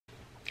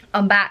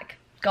I'm back,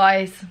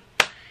 guys.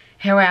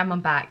 Here I am, I'm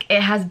back.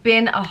 It has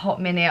been a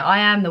hot minute. I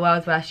am the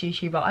world's worst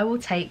YouTuber. I will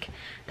take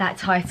that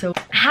title.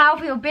 How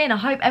have you all been? I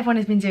hope everyone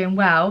has been doing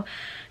well.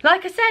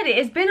 Like I said, it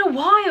has been a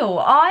while.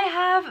 I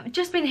have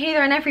just been here,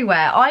 there and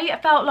everywhere. I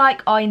felt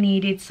like I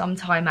needed some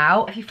time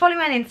out. If you follow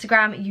me on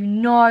Instagram, you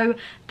know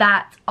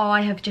that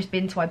I have just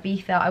been to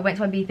Ibiza. I went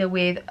to Ibiza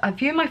with a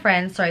few of my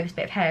friends. Sorry, this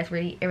bit of hair is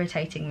really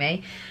irritating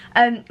me.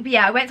 But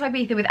yeah, I went to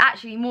Ibiza with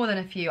actually more than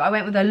a few. I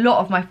went with a lot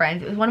of my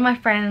friends. It was one of my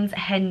friends,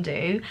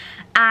 Hendu.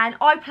 And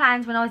I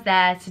planned when I was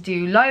there to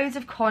do loads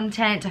of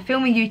content, to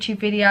film a YouTube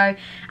video.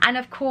 And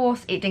of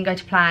course, it didn't go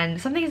to plan.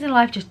 Some things in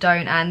life just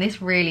don't, and this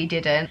really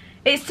didn't.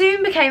 It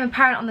soon became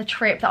apparent on the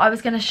trip that I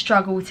was going to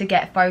struggle to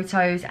get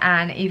photos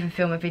and even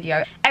film a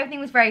video.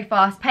 Everything was very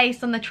fast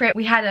paced on the trip.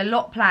 We had a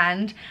lot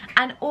planned,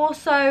 and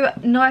also,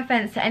 no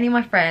offense to any of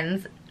my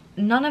friends,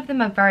 none of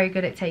them are very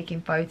good at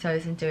taking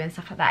photos and doing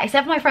stuff like that,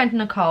 except for my friend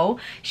Nicole.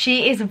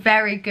 She is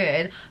very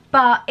good,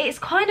 but it's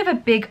kind of a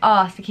big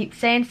ask to keep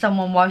saying to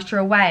someone whilst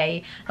you're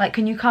away, like,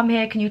 can you come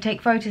here, can you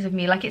take photos of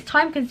me? Like, it's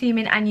time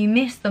consuming and you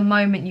miss the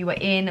moment you were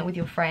in with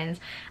your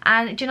friends.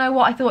 And do you know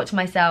what I thought to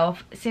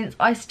myself? Since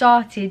I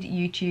started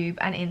YouTube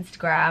and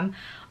Instagram,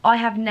 I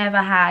have never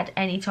had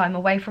any time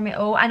away from it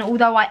all, and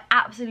although I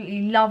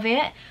absolutely love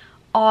it,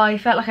 I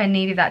felt like I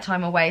needed that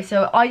time away.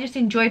 So I just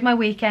enjoyed my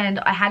weekend,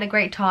 I had a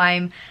great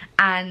time,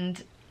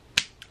 and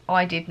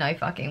I did no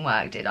fucking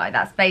work, did I?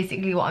 That's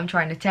basically what I'm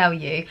trying to tell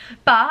you.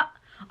 But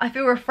I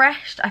feel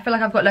refreshed, I feel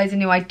like I've got loads of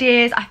new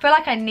ideas, I feel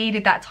like I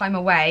needed that time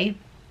away,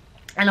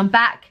 and I'm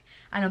back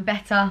and I'm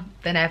better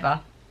than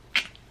ever.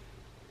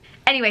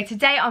 Anyway,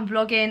 today I'm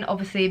vlogging,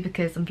 obviously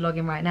because I'm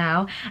vlogging right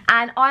now,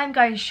 and I'm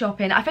going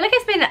shopping. I feel like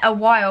it's been a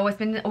while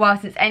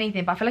since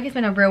anything, but I feel like it's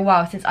been a real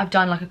while since I've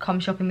done like a come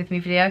shopping with me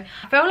video.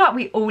 I feel like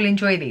we all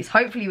enjoy these,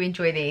 hopefully we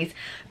enjoy these,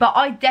 but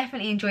I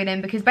definitely enjoy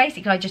them because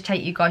basically I just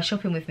take you guys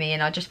shopping with me,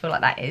 and I just feel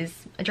like that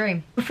is a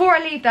dream. Before I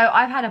leave though,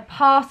 I've had a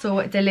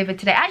parcel delivered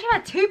today. Actually, I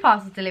had 2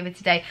 parcels delivered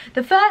today.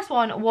 The first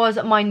one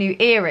was my new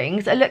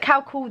earrings. Look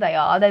how cool they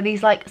are. They're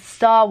these like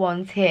star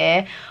ones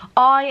here.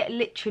 I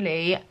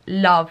literally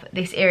love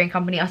this earring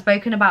company. I've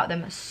spoken about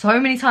them so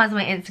many times on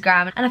my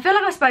Instagram, and I feel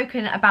like I've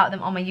spoken about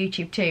them on my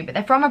YouTube too, but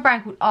they're from a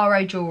brand called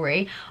RO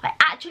Jewelry. I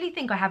actually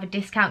think I have a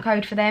discount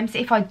code for them, so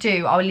if I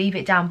do, I'll leave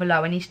it down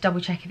below. I need to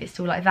double check if it's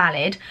still like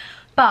valid.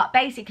 But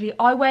basically,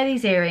 I wear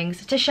these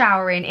earrings to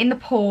shower in the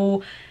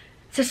pool,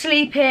 to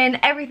sleep in,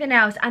 everything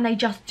else, and they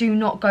just do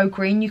not go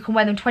green. You can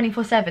wear them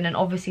 24/7, and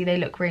obviously they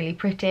look really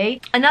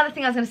pretty. Another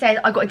thing I was going to say is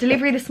I got a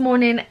delivery this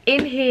morning.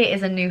 In here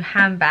is a new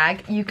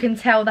handbag. You can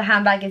tell the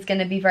handbag is going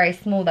to be very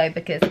small though,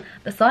 because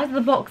the size of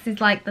the box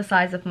is like the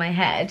size of my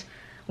head,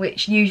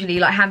 which usually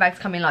like handbags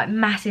come in like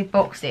massive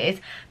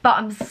boxes. But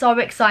I'm so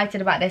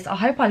excited about this. I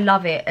hope I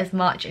love it as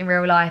much in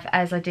real life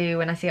as I do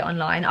when I see it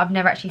online. I've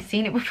never actually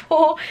seen it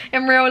before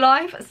in real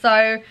life,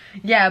 so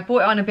yeah, I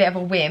bought it on a bit of a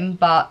whim,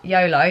 but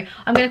YOLO.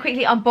 I'm going to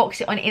quickly unbox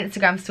it on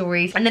Instagram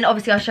stories, and then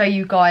obviously I'll show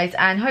you guys,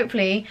 and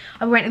hopefully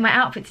I'm wearing my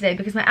outfit today,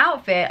 because my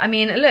outfit, I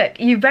mean, look,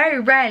 you very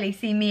rarely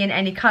see me in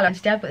any colour.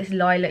 Today I've got this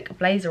lilac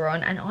blazer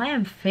on and I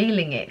am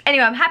feeling it.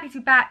 Anyway, I'm happy to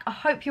be back. I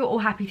hope you're all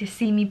happy to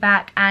see me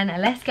back, and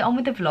let's get on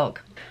with the vlog.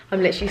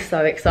 I'm literally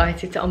so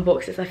excited to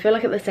unbox this. I feel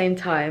like at the same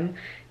time,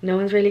 no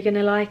one's really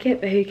gonna like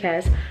it, but who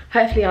cares?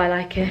 Hopefully I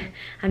like it,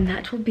 and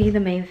that will be the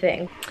main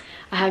thing.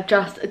 I have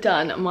just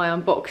done my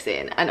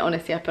unboxing, and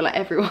honestly I feel like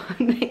everyone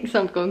thinks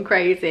I've gone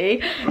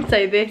crazy.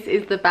 So this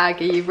is the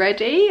bag. Are you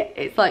ready?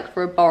 It's like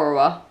for a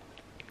borrower.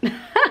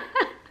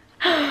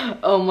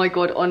 Oh my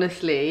god,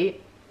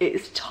 honestly,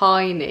 it's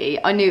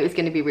tiny. I knew it was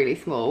gonna be really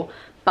small,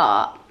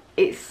 but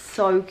it's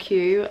so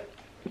cute.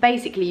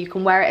 Basically you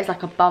can wear it as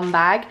like a bum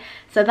bag,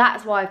 so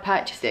that's why I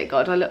purchased it.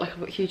 God, I look like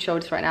I've got huge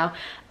shoulders right now.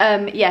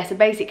 Yeah, so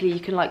basically you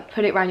can like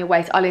put it around your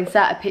waist. I'll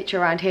insert a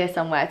picture around here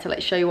somewhere to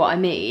like show you what I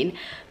mean,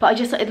 but I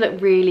just thought it'd look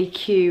really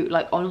cute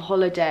like on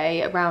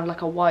holiday around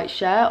like a white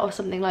shirt or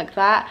something like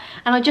that.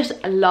 And I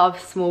just love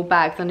small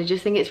bags, and I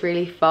just think it's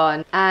really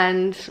fun,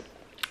 and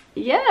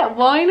yeah,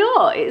 why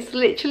not? It's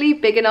literally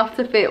big enough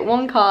to fit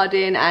one card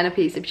in and a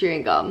piece of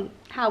chewing gum.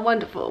 How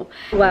wonderful.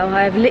 Well,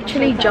 I have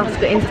literally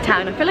just got into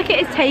town. I feel like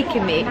it has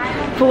taken me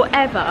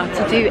forever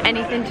to do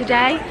anything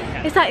today.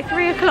 It's like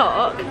 3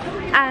 o'clock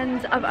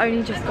and I've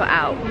only just got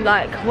out.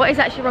 Like, what is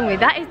actually wrong with me?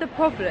 That is the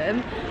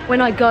problem when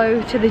I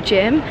go to the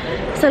gym.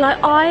 So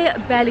like, I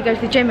barely go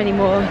to the gym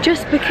anymore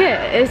just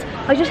because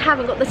I just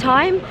haven't got the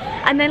time.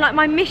 And then like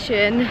my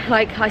mission,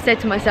 like I said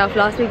to myself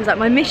last week, was like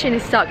my mission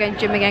is to start going to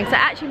the gym again, because I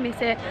actually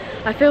miss it.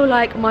 I feel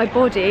like my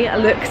body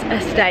looks a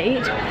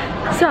state,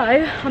 so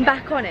I'm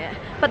back on it.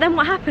 But then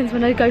what happens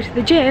when I go to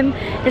the gym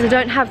is I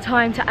don't have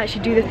time to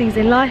actually do the things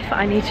in life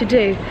I need to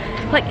do,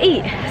 like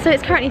eat. So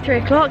it's currently 3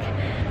 o'clock,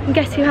 and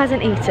guess who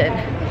hasn't eaten?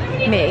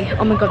 Me.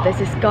 Oh my god, there's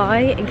this guy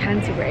in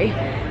Canterbury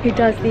who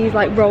does these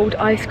like rolled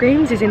ice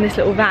creams. He's in this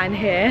little van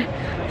here.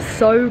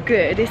 So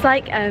good. It's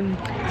like,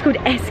 it's called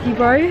Esky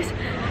Bros.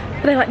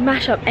 But they like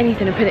mash up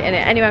anything and put it in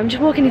it. Anyway, I'm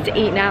just walking in to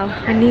eat now.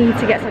 I need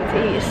to get something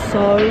to eat. It's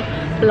so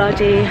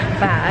bloody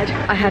bad.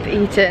 I have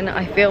eaten,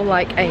 I feel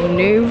like a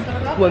new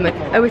woman.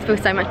 I always feel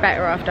so much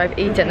better after I've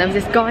eaten. There was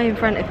this guy in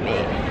front of me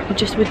who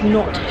just would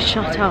not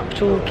shut up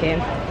talking,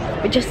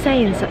 but just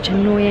saying such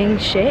annoying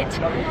shit.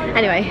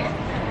 Anyway,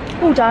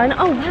 all done.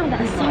 Oh wow,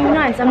 that's so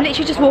nice. I'm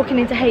literally just walking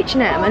into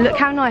H&M and look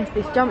how nice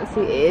this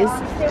jumpsuit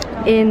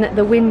is in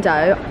the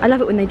window. I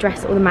love it when they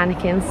dress all the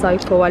mannequins, so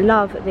cool. I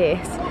love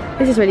this.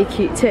 This is really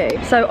cute too.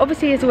 So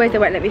obviously, as always, they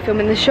won't let me film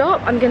in the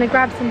shop. I'm gonna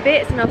grab some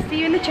bits and I'll see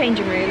you in the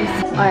changing rooms.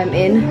 I am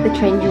in the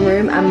changing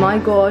room and my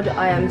God,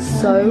 I am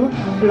so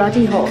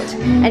bloody hot.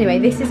 Anyway,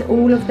 this is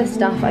all of the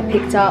stuff I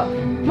picked up.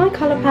 My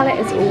colour palette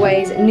is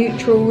always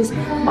neutrals.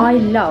 I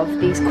love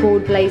these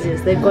cord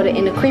blazers. They've got it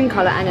in a cream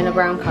colour and in a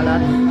brown colour.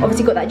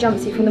 Obviously got that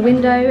jumpsuit from the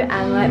window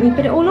and let me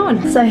put it all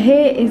on. So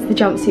here is the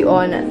jumpsuit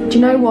on. Do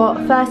you know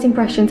what? First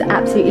impressions,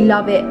 absolutely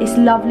love it. It's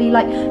lovely,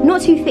 like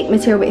not too thick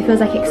material, but it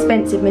feels like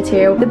expensive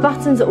material. The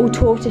buttons are all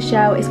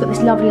tortoiseshell. It's got this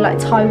lovely like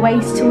tie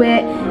waist to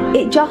it.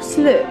 It just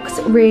looks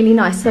really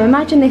nice. So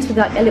imagine this with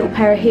like a little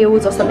pair of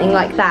heels or something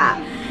like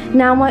that.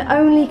 Now my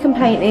only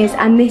complaint is,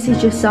 and this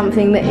is just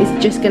something that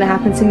is just going to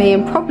happen to me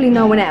and probably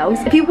no one else,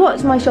 if you've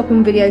watched my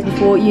shopping videos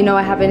before, you know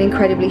I have an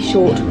incredibly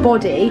short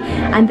body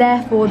and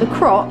therefore the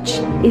crotch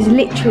is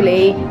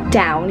literally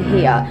down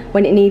here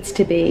when it needs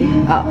to be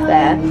up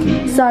there.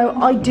 So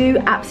I do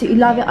absolutely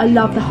love it. I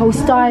love the whole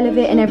style of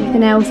it and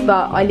everything else,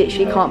 but I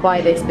literally can't buy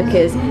this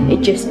because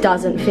it just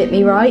doesn't fit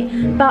me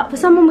right. But for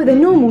someone with a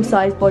normal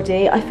size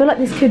body, I feel like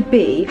this could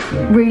be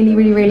really,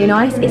 really, really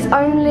nice. It's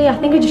only, I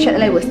think I just checked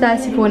the label, it's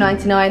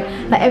 $34.99.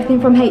 Like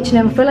everything from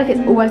H&M, I feel like it's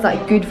always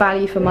like good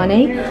value for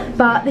money,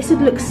 but this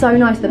would look so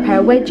nice with a pair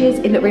of wedges.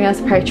 It'd look really nice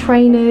with a pair of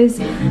trainers,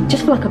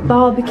 just for like a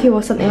barbecue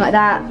or something like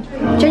that.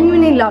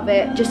 Genuinely love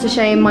it. Just a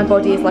shame my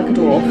body is like a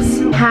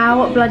dwarf's.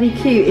 How bloody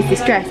cute is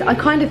this dress? I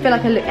kind of feel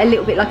like I look a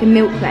little bit like a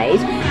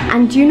milkmaid.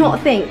 And do you not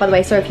think, by the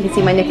way, sorry if you can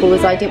see my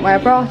nipples, I didn't wear a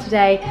bra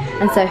today,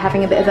 and so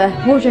having a bit of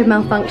a wardrobe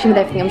malfunction with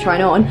everything I'm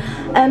trying on.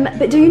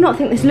 But do you not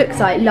think this looks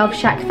like Love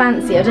Shack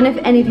Fancy? I don't know if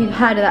any of you have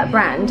heard of that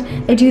brand.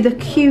 They do the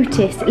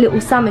cutest little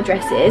summer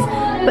dresses,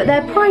 but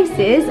their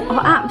prices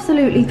are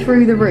absolutely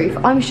through the roof.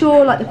 I'm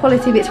sure like the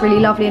quality of it's really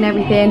lovely and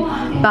everything,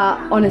 but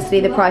honestly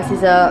the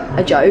prices are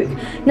a joke.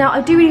 Now I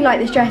do really like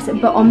this dress,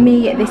 but on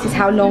me this is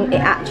how long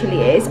it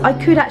actually is. I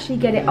could actually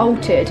get it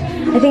altered.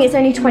 I think it's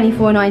only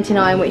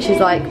 $24.99, which is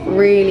like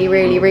really,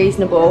 really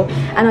reasonable,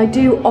 and I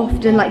do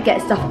often like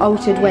get stuff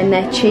altered when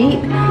they're cheap,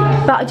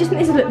 but I just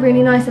think this would look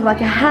really nice with like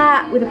a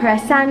hat with a pair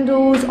of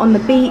sandals on the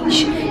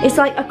beach. It's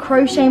like a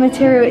crochet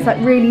material, it's like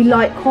really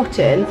light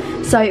cotton,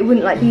 so it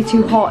wouldn't like be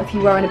too hot if you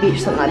were on a beach or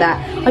something like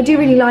that. I do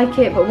really like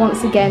it, but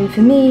once again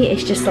for me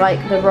it's just like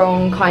the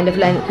wrong kind of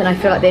length, and I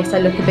feel like this I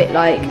look a bit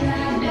like,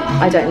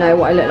 I don't know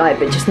what I look like,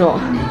 but just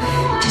not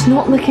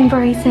looking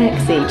very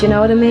sexy, do you know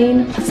what I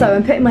mean? So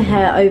I'm putting my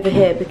hair over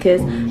here because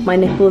my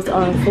nipples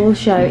are on full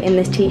show in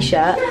this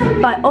t-shirt,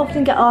 but I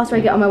often get asked where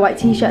I get all my white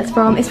t-shirts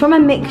from. It's from a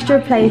mixture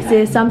of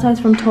places, sometimes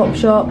from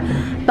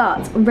Topshop,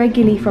 but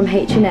regularly from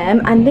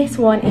H&M, and this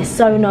one is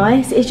so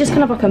nice. It's just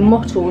kind of like a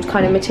mottled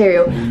kind of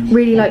material,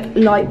 really like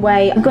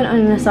lightweight. I've got it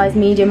in a size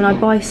medium and I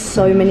buy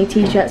so many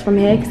t-shirts from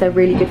here because they're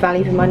really good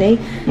value for money.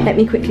 Let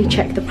me quickly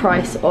check the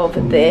price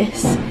of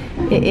this.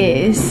 It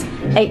is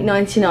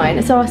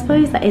 $8.99, so I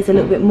suppose that is a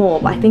little bit more,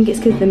 but I think it's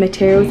because the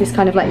material is this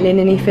kind of like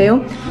linen-y feel,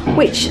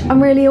 which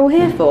I'm really all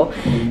here for.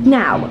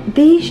 Now,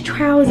 these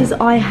trousers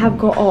I have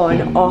got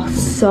on are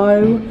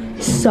so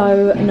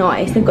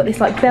nice. They've got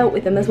this like belt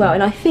with them as well,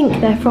 and I think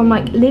they're from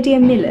like Lydia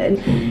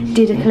Millen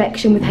did a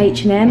collection with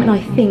H&M, and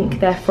I think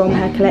they're from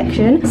her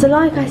collection. So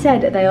like I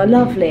said, they are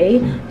lovely,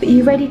 but are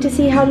you ready to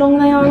see how long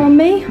they are on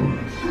me?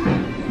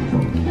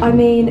 I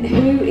mean,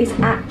 who is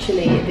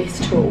actually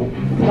this tall?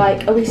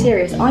 Like, are we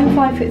serious? I'm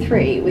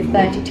 5'3" with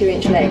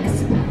 32-inch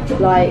legs.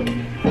 Like,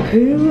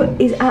 who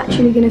is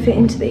actually going to fit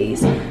into these?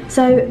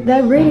 So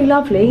they're really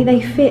lovely.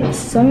 They fit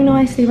so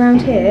nicely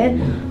around here,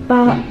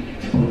 but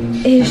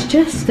it's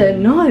just a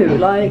no.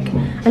 Like,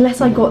 unless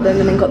I got them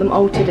and then got them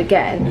altered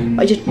again,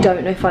 I just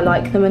don't know if I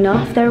like them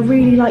enough. They're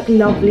really like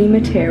lovely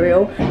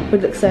material,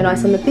 would look so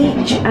nice on the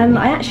beach, and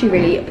I actually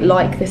really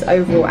like this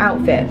overall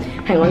outfit.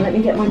 Hang on, let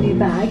me get my new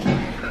bag,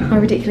 my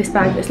ridiculous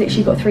bag that's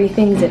literally got 3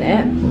 things in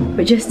it.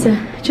 But just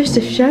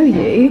to show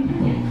you,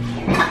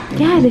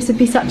 yeah, this would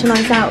be such a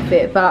nice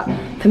outfit, but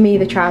for me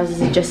the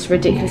trousers are just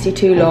ridiculously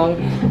too long,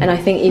 and I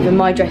think even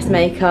my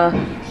dressmaker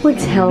would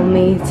tell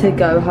me to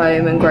go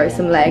home and grow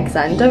some legs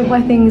and don't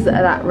buy things that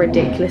are that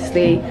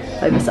ridiculously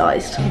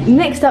oversized.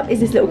 Next up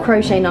is this little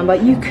crochet number.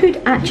 You could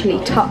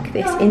actually tuck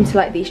this into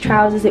like these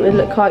trousers. It would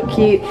look quite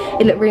cute.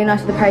 It'd look really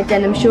nice with a pair of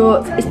denim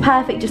shorts. It's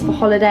perfect just for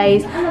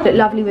holidays. Look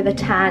lovely with a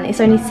tan. It's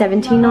only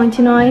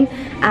 $17.99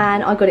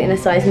 and I got it in a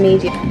size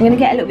medium. I'm going to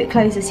get a little bit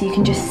closer so you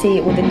can just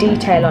see all the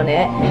detail on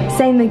it.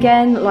 Same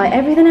again, like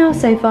everything else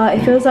so far,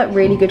 it feels like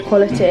really good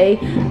quality,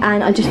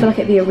 and I just feel like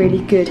it'd be a really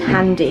good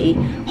handy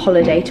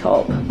holiday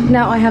top.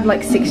 Now I have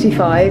like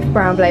 65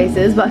 brown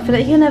blazers, but I feel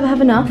like you can never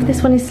have enough.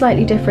 This one is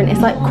slightly different.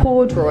 It's like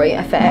corduroy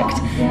effect.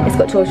 It's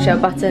got tortoiseshell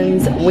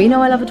buttons. We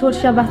know I love a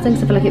tortoiseshell button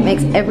because I feel like it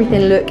makes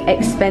everything look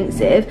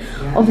expensive.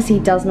 Obviously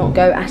it does not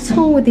go at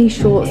all with these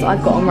shorts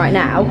I've got on right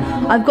now.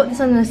 I've got this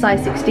on in a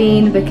size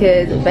 16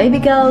 because baby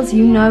girls,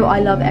 you know I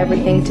love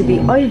everything to be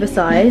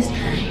oversized.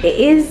 It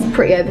is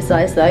pretty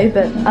oversized though,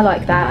 but I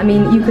like that. I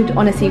mean, you could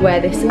honestly wear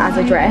this as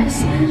a dress.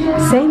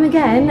 Same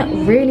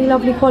again, really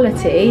lovely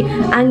quality.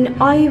 And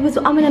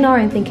I'm in an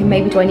RN thinking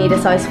maybe do I need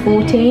a size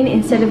 14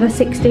 instead of a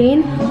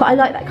 16, but I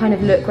like that kind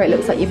of look where it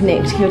looks like you've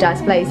nicked your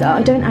dad's blazer.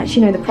 I don't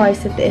actually know the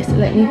price of this.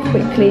 Let me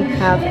quickly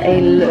have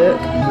a look.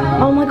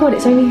 Oh my god,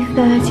 it's only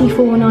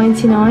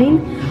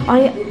 $34.99.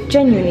 I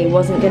genuinely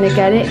wasn't going to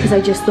get it because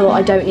I just thought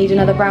I don't need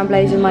another brown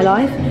blazer in my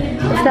life.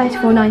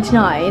 $34.99.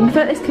 I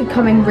feel like this could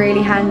come in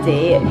really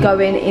handy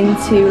going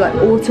into like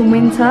autumn,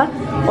 winter.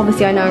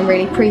 Obviously I know I'm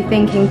really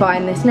pre-thinking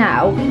buying this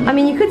now. I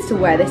mean, you could still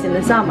wear this in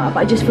the summer, but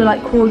I just feel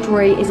like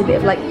corduroy is a bit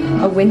of like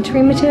a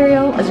wintry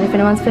material. I don't know if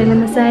anyone's feeling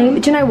the same.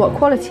 But do you know what,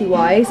 quality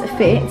wise,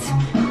 fit,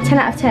 10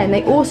 out of 10.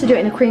 They also do it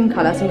in a cream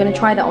colour, so I'm going to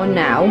try that on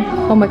now.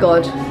 Oh my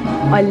god,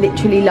 I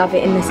literally love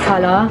it in this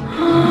colour.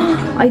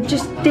 I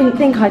just didn't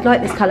think I'd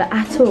like this colour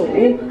at all,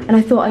 and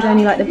I thought I'd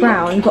only like the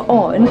brown, but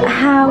on,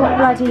 how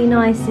bloody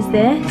nice is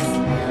this?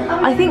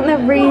 I think the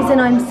reason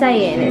I'm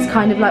saying it's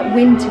kind of like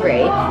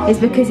wintry is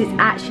because it's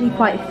actually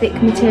quite thick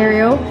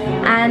material,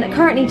 and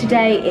currently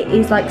today it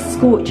is like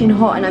scorching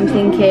hot, and I'm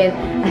thinking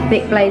a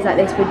thick blaze like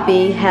this would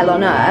be hell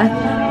on earth.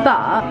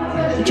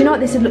 But do you know what,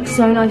 this would look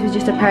so nice with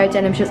just a pair of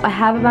denim shorts. I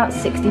have about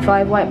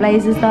 65 white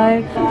blazers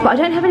though, but I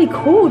don't have any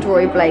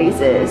corduroy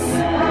blazers,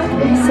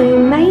 so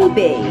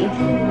maybe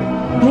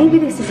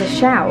this is a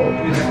shout.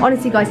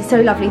 Honestly guys, it's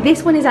so lovely.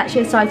 This one is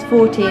actually a size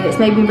 14. It's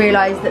made me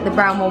realise that the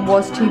brown one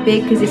was too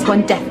big because this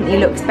one definitely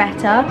looks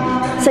better.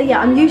 So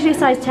yeah, I'm usually a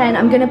size 10.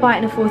 I'm going to buy it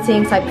in a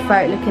 14 because I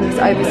prefer it looking this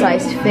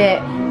oversized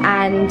fit.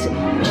 And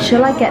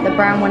shall I get the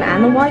brown one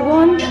and the white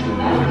one?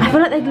 I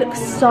feel like they'd look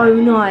so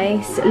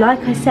nice, like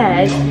I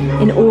said,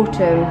 in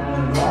autumn.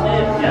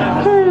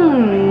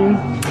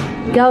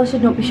 Girl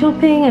should not be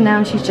shopping, and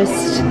now she's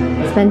just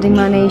spending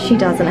money she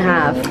doesn't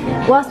have.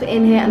 Whilst we're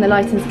in here and the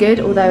lighting's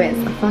good, although it's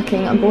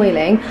fucking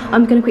boiling,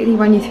 I'm going to quickly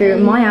run you through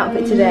my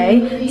outfit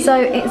today.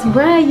 So it's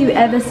rare you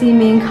ever see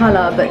me in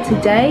colour, but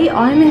today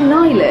I'm in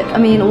lilac. I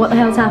mean, what the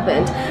hell's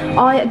happened?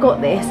 I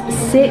got this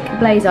sick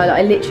blazer,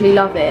 I literally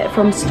love it,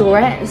 from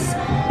Storettes.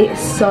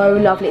 It's so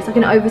lovely. It's like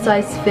an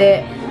oversized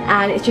fit,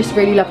 and it's just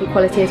really lovely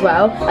quality as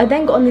well. I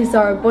then got on this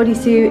Zara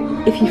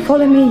bodysuit. If you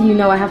follow me, you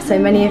know I have so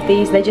many of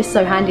these. They're just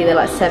so handy, they're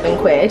like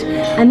 £7.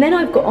 And then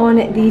I've got on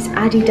these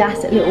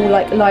Adidas little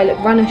like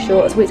lilac runner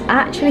shorts, which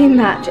actually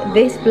match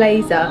this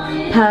blazer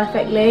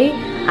perfectly,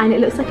 and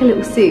it looks like a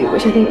little suit,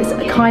 which I think is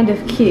kind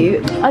of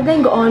cute. I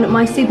then got on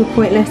my super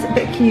pointless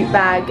but cute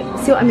bag.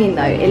 See what I mean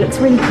though? It looks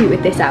really cute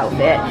with this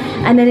outfit.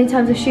 And then in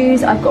terms of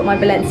shoes, I've got my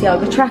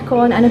Balenciaga track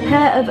on and a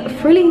pair of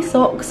frilly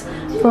socks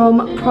from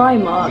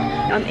Primark.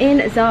 I'm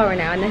in Zara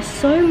now, and there's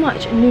so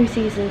much new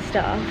season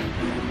stuff,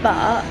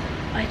 but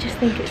I just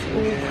think it's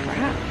all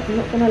crap, I'm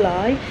not gonna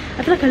lie.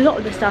 I feel like a lot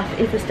of the stuff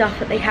is the stuff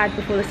that they had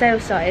before the sale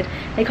started.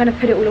 They kind of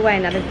put it all away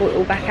and now they've brought it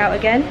all back out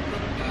again.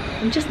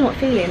 I'm just not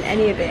feeling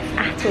any of it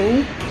at all.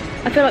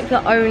 I feel like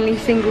the only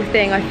single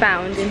thing I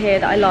found in here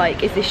that I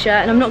like is this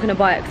shirt, and I'm not gonna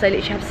buy it because I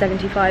literally have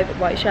 75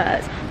 white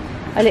shirts.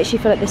 I literally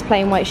feel like this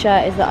plain white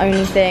shirt is the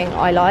only thing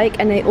I like,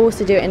 and they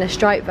also do it in a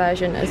striped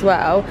version as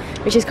well,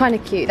 which is kind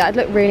of cute. That'd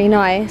look really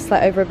nice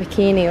like over a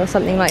bikini or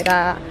something like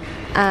that.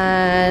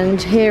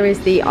 And here is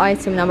the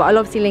item number. I'll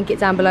obviously link it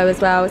down below as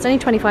well. It's only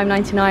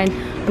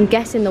 $25.99. I'm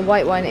guessing the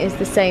white one is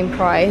the same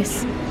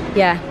price.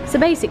 Yeah, so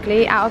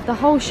basically out of the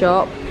whole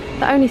shop,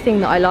 the only thing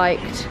that I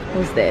liked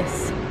was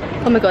this.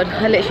 Oh my god,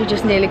 I literally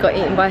just nearly got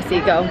eaten by a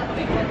seagull.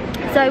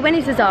 So when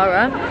it's a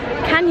Zara,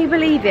 can you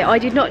believe it? I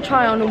did not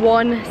try on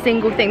one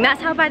single thing.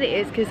 That's how bad it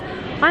is, because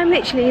I'm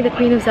literally the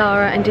queen of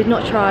Zara and did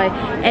not try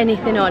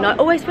anything on. I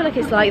always feel like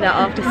it's like that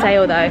after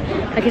sale though.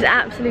 Like, it's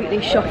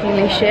absolutely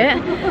shockingly shit.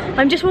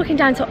 I'm just walking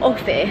down to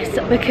Office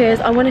because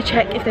I want to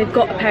check if they've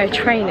got a pair of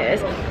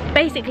trainers.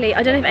 Basically,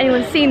 I don't know if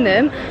anyone's seen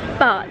them,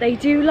 but they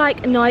do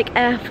like Nike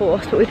Air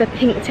Force but with a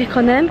pink tick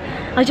on them.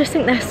 I just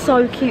think they're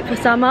so cute for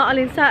summer. I'll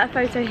insert a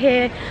photo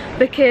here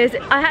because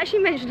I actually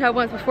mentioned her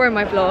once before in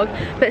my vlog,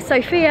 but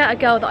Sophia, a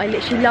girl that I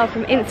literally love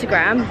from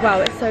Instagram, wow,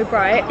 it's so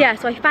bright. Yeah,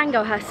 so I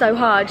fangirl her so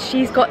hard.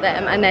 She's got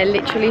them and they're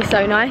literally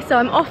so nice. So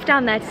I'm off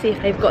down there to see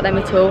if they've got them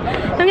at all.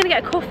 I'm gonna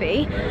get a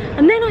coffee,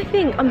 and then I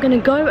think I'm gonna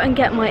go and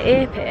get my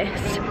ear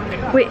pierced,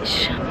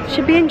 which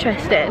should be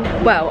interesting.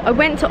 Well, I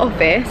went to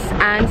Office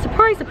and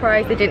surprise,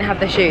 surprise, they didn't have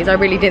the shoes. I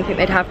really didn't think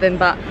they'd have them,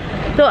 but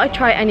thought I'd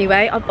try it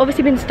anyway. I've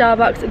obviously been to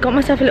Starbucks, got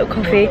myself a little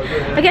coffee.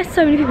 I guess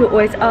so many people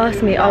always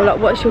ask me, oh, like,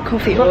 what's your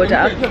coffee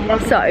order?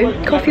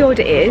 So, coffee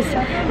order is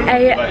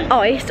a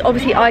iced,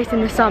 obviously iced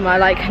in the summer,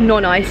 like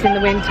non-iced in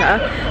the winter,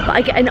 but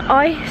I get an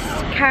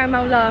iced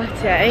caramel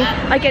latte.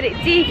 I get it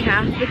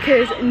decaf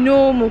because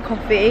normal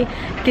coffee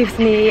gives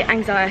me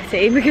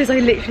anxiety because I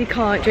literally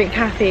can't drink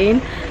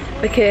caffeine.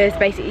 because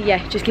basically,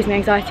 yeah, it just gives me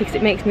anxiety because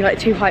it makes me like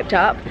too hyped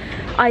up.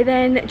 I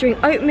then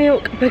drink oat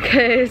milk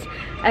because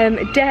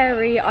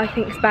dairy I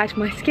think is bad for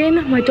my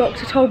skin. My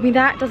doctor told me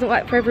that. Doesn't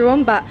work for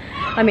everyone, but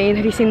I mean,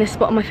 have you seen this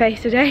spot on my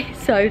face today?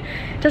 So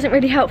it doesn't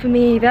really help for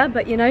me either,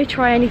 but you know,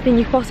 try anything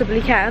you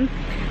possibly can.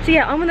 So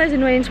yeah, I'm one of those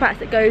annoying twats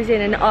that goes in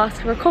and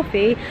asks for a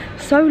coffee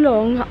so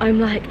long. I'm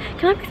like,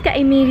 can I please get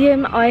a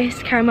medium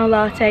iced caramel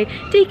latte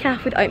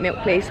decaf with oat milk,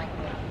 please?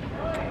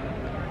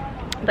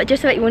 But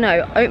just to let you all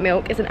know, oat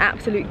milk is an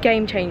absolute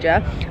game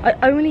changer. I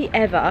only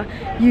ever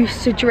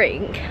used to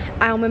drink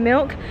almond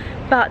milk,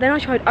 but then I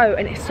tried oat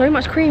and it's so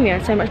much creamier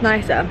and so much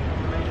nicer.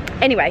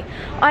 Anyway,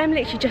 I'm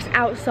literally just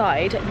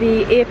outside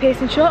the ear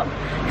piercing shop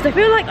because I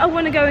feel like I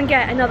want to go and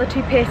get another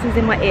 2 piercings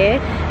in my ear.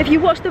 If you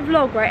watch the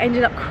vlog where I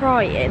ended up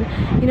crying,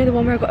 you know, the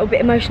one where I got a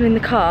bit emotional in the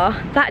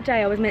car, that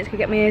day I was meant to go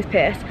get my ears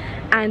pierced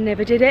and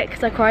never did it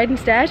because I cried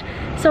instead.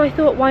 So I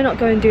thought, why not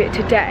go and do it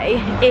today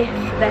if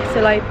they're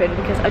still open,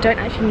 because I don't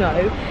actually know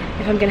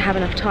if I'm going to have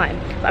enough time.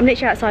 But I'm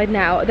literally outside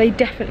now. They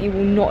definitely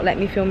will not let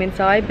me film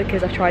inside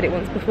because I've tried it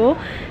once before.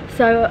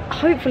 So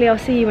hopefully I'll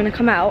see you when I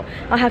come out.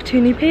 I'll have 2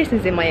 new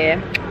piercings in my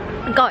ear.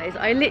 Guys,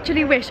 I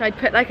literally wish I'd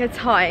put like a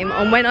time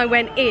on when I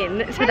went in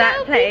to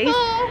that place,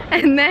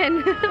 and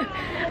then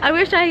I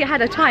wish I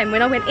had a time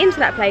when I went into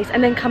that place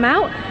and then come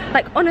out.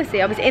 Like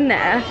honestly, I was in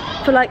there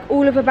for like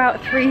all of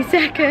about 3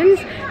 seconds.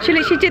 She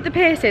literally did the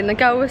piercing, the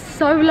girl was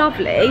so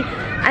lovely,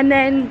 and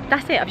then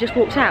that's it, I've just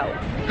walked out.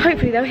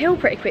 Hopefully they'll heal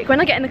pretty quick.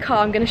 When I get in the car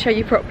I'm going to show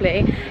you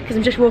properly because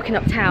I'm just walking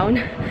uptown,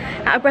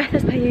 out of breath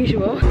as per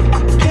usual.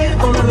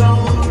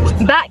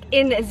 Back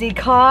in the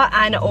car,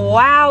 and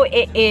wow,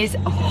 it is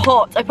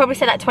hot. I probably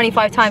said that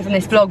 25 times in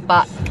this vlog,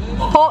 but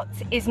hot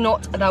is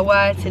not the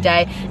word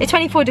today. It's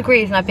 24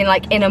 degrees and I've been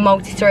like in a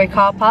multi-story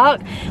car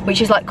park,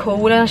 which is like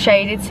cool and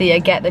shaded, so you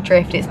get the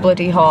drift, it's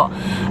bloody hot.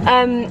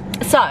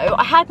 So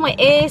I had my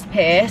ears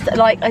pierced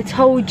like I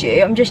told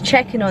you. I'm just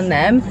checking on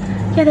them.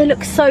 Yeah, they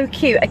look so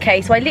cute.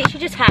 Okay, so I literally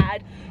just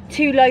had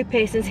 2 low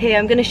piercings here.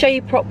 I'm going to show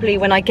you properly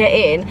when I get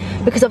in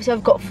because obviously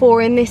I've got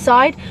 4 in this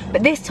side,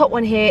 but this top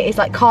one here is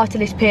like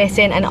cartilage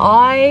piercing, and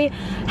I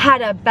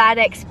had a bad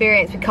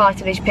experience with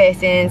cartilage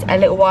piercings a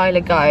little while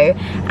ago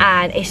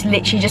and it's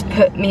literally just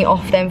put me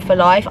off them for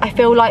life. I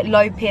feel like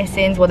low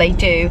piercings, well, they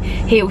do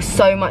heal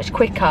so much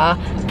quicker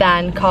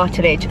than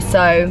cartilage,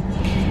 so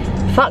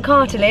fuck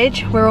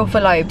cartilage, we're all for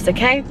lobes,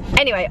 okay?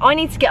 Anyway, I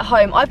need to get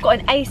home. I've got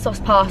an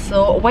ASOS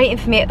parcel waiting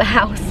for me at the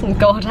house.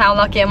 God, how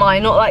lucky am I?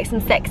 Not like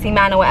some sexy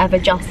man or whatever,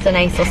 just an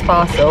ASOS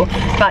parcel.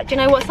 But do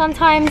you know what?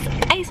 Sometimes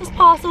ASOS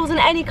parcels and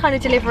any kind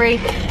of delivery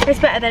is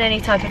better than any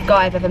type of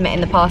guy I've ever met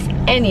in the past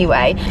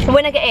anyway. But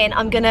when I get in,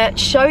 I'm gonna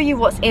show you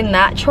what's in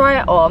that,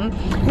 try it on.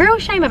 Real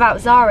shame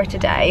about Zara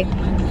today,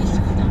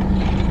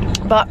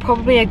 but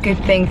probably a good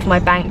thing for my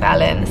bank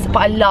balance. But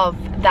I love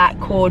that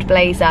cord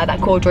blazer, that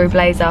corduroy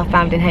blazer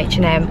found in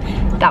H&M.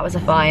 That was a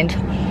find.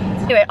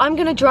 Anyway, I'm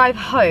gonna drive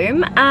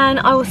home and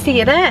I will see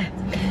you there.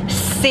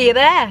 See you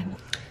there.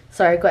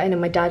 Sorry, I got in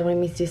and my dad wanted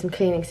me to do some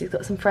cleaning because he's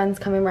got some friends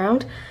coming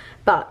round.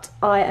 But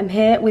I am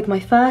here with my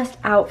first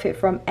outfit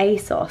from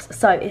ASOS.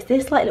 So it's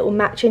this like little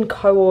matching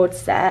cord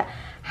set.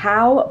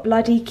 How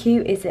bloody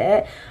cute is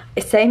it?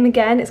 It's same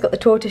again, it's got the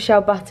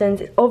tortoiseshell buttons.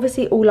 It's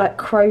obviously all like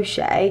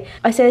crochet.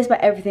 I say this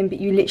about everything,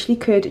 but you literally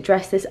could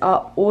dress this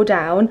up or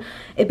down.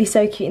 It'd be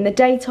so cute in the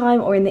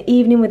daytime or in the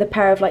evening with a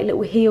pair of like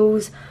little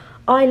heels.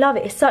 I love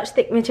it. It's such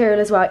thick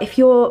material as well. If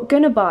you're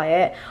gonna buy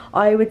it,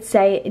 I would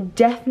say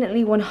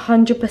definitely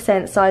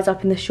 100% size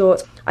up in the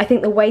shorts. I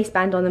think the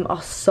waistband on them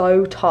are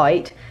so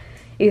tight.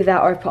 Either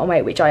that or I've put on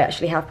weight, which I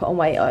actually have put on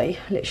weight. I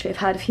literally have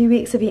had a few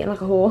weeks of eating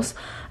like a horse.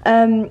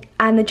 And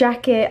the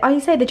jacket, I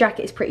say the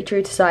jacket is pretty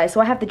true to size.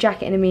 So I have the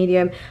jacket in a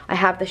medium, I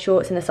have the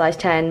shorts in a size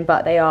 10,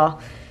 but they're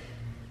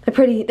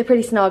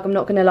pretty snug, I'm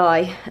not gonna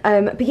lie.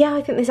 But yeah,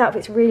 I think this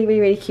outfit's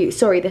really cute.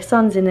 Sorry, the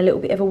sun's in a little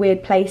bit of a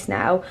weird place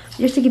now.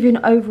 Just to give you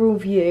an overall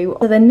view.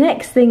 So the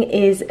next thing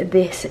is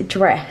this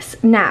dress.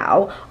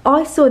 Now,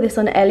 I saw this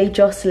on Ellie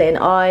Jocelyn.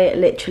 I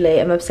literally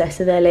am obsessed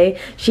with Ellie.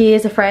 She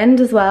is a friend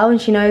as well, and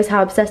she knows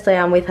how obsessed I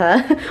am with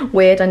her.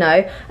 Weird, I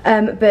know.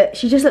 But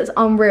she just looks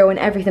unreal and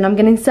everything. I'm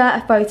gonna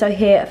insert a photo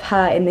here of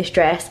her in this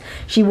dress.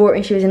 She wore it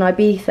when she was in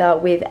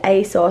Ibiza with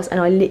ASOS, and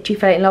I literally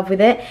fell in love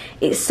with it.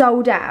 It's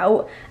sold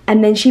out.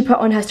 And then she put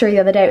on her story the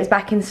other day, it was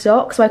back in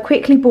stock, so I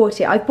quickly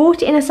bought it. I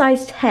bought it in a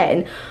size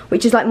 10,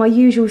 which is like my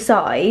usual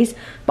size,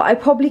 but I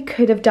probably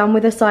could have done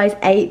with a size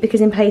 8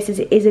 because in places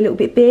it is a little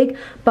bit big,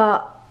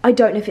 but I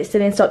don't know if it's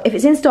still in stock. If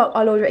it's in stock,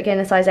 I'll order it again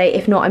in a size 8.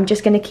 If not, I'm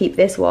just going to keep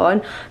this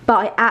one. But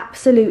I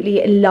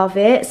absolutely love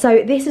it.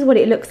 So this is what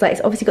it looks like.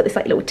 It's obviously got this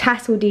like little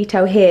tassel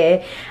detail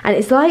here, and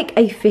it's like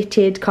a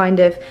fitted kind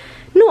of,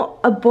 not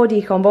a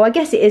bodycon, but I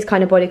guess it is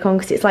kind of bodycon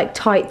because it's like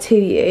tight to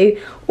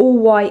you. All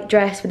white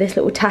dress with this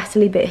little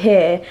tassely bit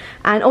here,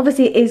 and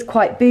obviously it is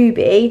quite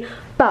booby,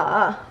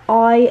 but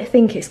I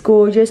think it's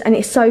gorgeous and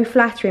it's so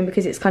flattering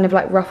because it's kind of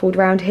like ruffled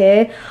around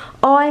here.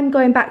 I'm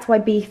going back to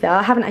Ibiza.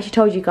 I haven't actually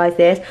told you guys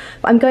this,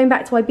 but I'm going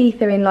back to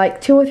Ibiza in like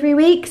 2 or 3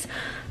 weeks.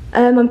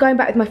 I'm going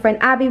back with my friend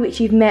Abby, which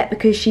you've met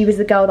because she was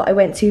the girl that I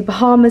went to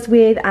Bahamas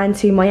with and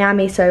to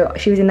Miami, so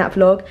she was in that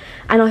vlog.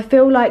 And I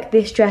feel like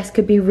this dress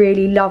could be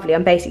really lovely.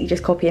 I'm basically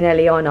just copying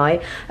Ellie, aren't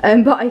I?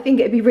 But I think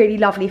it'd be really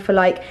lovely for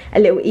like a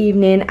little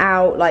evening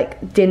out,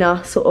 like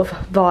dinner sort of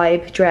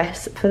vibe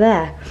dress for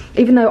there.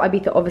 Even though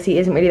Ibiza obviously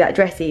isn't really that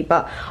dressy,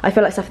 but I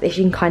feel like stuff like this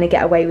you can kind of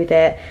get away with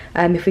it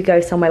if we go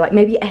somewhere like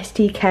maybe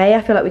STK.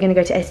 I feel like we're going to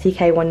go to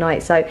STK one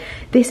night, so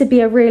this would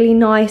be a really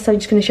nice, I'm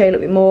just going to show you a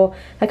little bit more,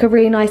 like a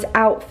really nice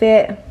outfit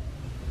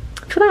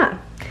for that.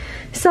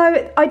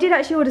 So I did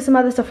actually order some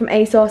other stuff from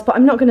ASOS, but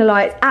I'm not gonna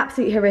lie, it's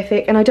absolutely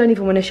horrific, and I don't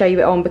even want to show you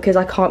it on because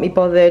I can't be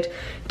bothered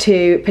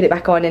to put it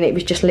back on, and it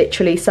was just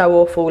literally so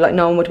awful, like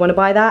no one would want to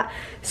buy that.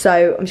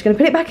 So I'm just gonna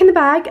put it back in the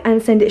bag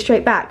and send it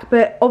straight back.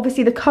 But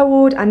obviously the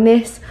cord and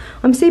this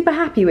I'm super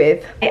happy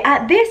with.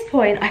 At this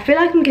point I feel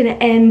like I'm gonna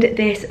end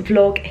this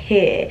vlog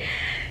here.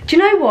 Do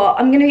you know what,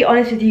 I'm gonna be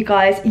honest with you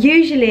guys,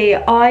 usually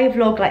I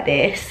vlog like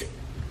this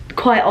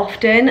quite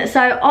often,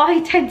 so I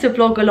tend to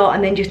vlog a lot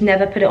and then just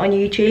never put it on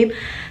YouTube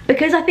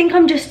because I think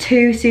I'm just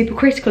too super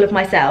critical of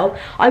myself.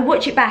 I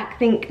watch it back,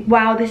 think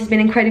wow this has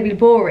been incredibly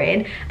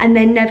boring, and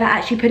then never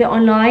actually put it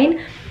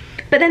online.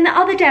 But then the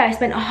other day I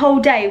spent a whole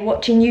day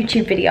watching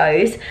YouTube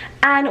videos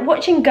and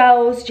watching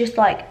girls just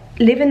like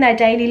living their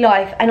daily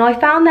life, and I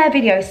found their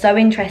videos so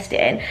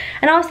interesting,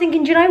 and I was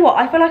thinking, do you know what,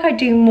 I feel like I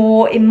do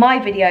more in my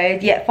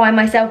videos yet find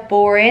myself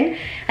boring.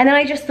 And then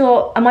I just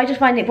thought, am I just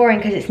finding it boring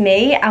because it's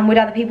me, and would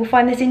other people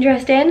find this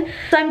interesting?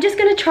 So I'm just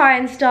going to try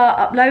and start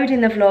uploading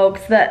the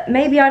vlogs that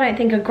maybe I don't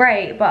think are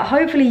great, but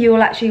hopefully you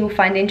all actually will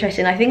find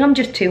interesting. I think I'm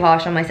just too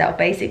harsh on myself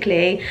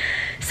basically.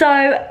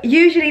 So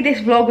usually this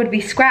vlog would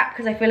be scrapped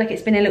because I feel like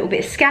it's been a little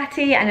bit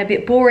scatty and a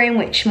bit boring,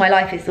 which my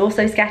life is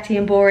also scatty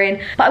and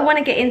boring, but I want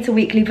to get into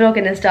weekly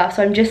vlogging and stuff.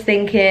 So I'm just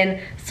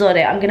thinking, sort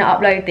it, I'm gonna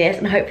upload this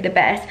and hope for the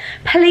best.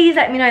 Please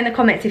let me know in the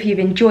comments if you've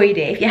enjoyed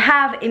it. If you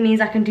have, it means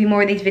I can do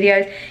more of these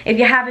videos. If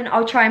you haven't,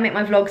 I'll try and make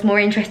my vlogs more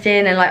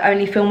interesting and like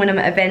only film when I'm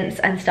at events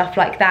and stuff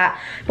like that.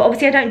 But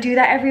obviously I don't do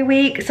that every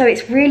week, so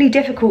it's really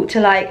difficult to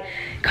like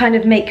kind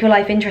of make your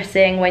life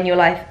interesting when your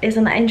life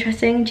isn't that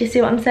interesting. Do you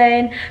see what I'm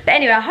saying? But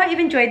anyway, I hope you've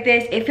enjoyed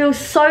this. It feels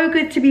so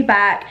good to be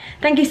back.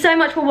 Thank you so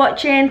much for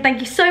watching. Thank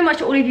you so much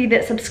to all of you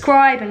that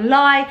subscribe and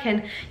like,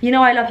 and you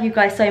know I love you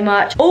guys so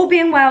much. All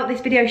being well,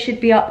 this video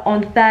should be up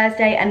on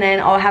Thursday, and then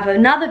I'll have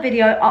another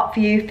video up for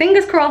you,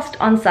 fingers crossed,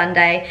 on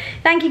Sunday.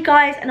 Thank you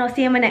guys, and I'll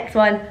see you in my next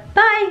one.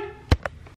 Bye.